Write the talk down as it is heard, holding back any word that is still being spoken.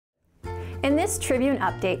In this Tribune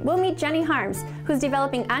update, we'll meet Jenny Harms, who's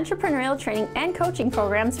developing entrepreneurial training and coaching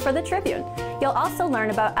programs for the Tribune. You'll also learn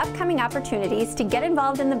about upcoming opportunities to get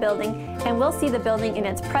involved in the building, and we'll see the building in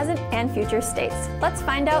its present and future states. Let's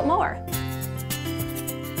find out more.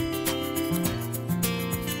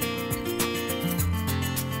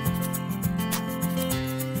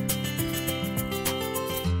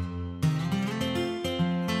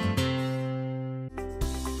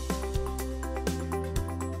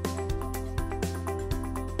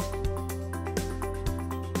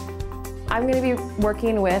 I'm going to be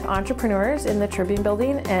working with entrepreneurs in the Tribune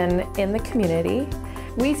building and in the community.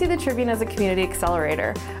 We see the Tribune as a community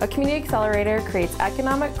accelerator. A community accelerator creates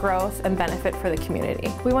economic growth and benefit for the community.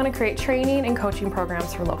 We want to create training and coaching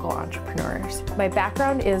programs for local entrepreneurs. My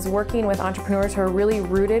background is working with entrepreneurs who are really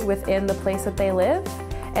rooted within the place that they live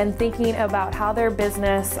and thinking about how their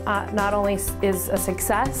business not only is a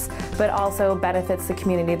success, but also benefits the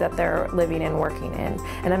community that they're living and working in.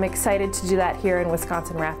 And I'm excited to do that here in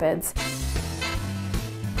Wisconsin Rapids.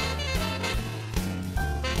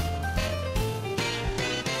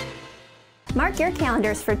 Mark your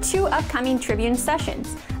calendars for 2 upcoming Tribune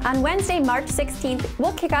sessions. On Wednesday, March 16th,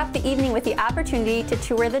 we'll kick off the evening with the opportunity to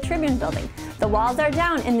tour the Tribune building. The walls are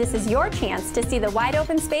down, and this is your chance to see the wide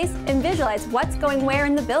open space and visualize what's going where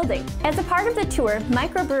in the building. As a part of the tour,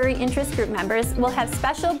 microbrewery interest group members will have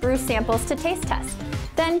special brew samples to taste test.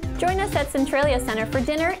 Then, join us at Centralia Center for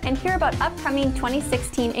dinner and hear about upcoming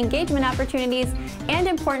 2016 engagement opportunities and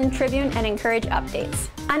important Tribune and Incourage updates.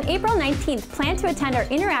 On April 19th, plan to attend our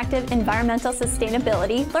interactive environmental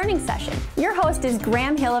sustainability learning session. Your host is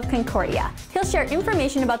Graham Hill of Concordia. He'll share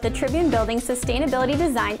information about the Tribune building's sustainability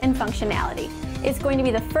design and functionality. It's going to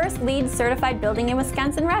be the first LEED certified building in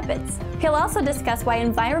Wisconsin Rapids. He'll also discuss why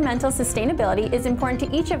environmental sustainability is important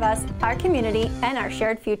to each of us, our community, and our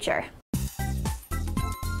shared future.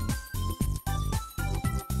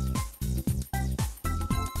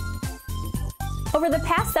 Over the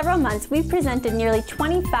past several months, we've presented nearly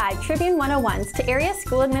 25 Tribune 101s to area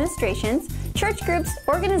school administrations, church groups,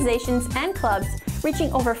 organizations, and clubs,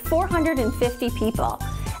 reaching over 450 people.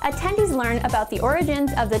 Attendees learn about the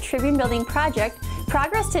origins of the Tribune Building project,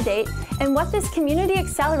 progress to date, and what this community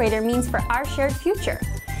accelerator means for our shared future.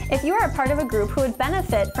 If you are a part of a group who would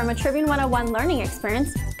benefit from a Tribune 101 learning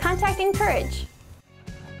experience, contact Incourage.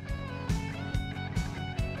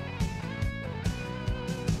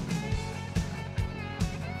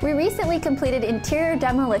 We recently completed interior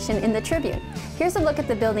demolition in the Tribune. Here's a look at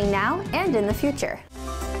the building now and in the future.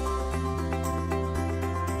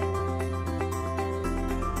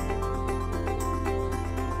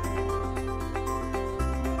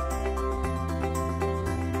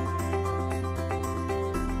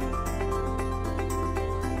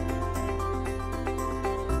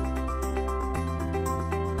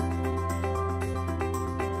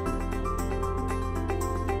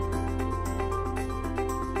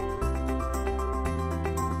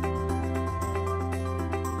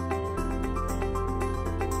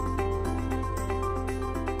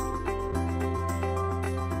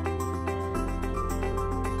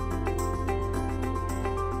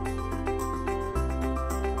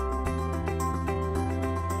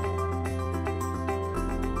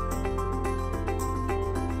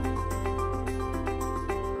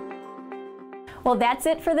 Well, that's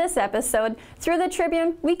it for this episode. Through the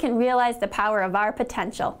Tribune, we can realize the power of our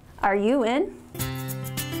potential. Are you in?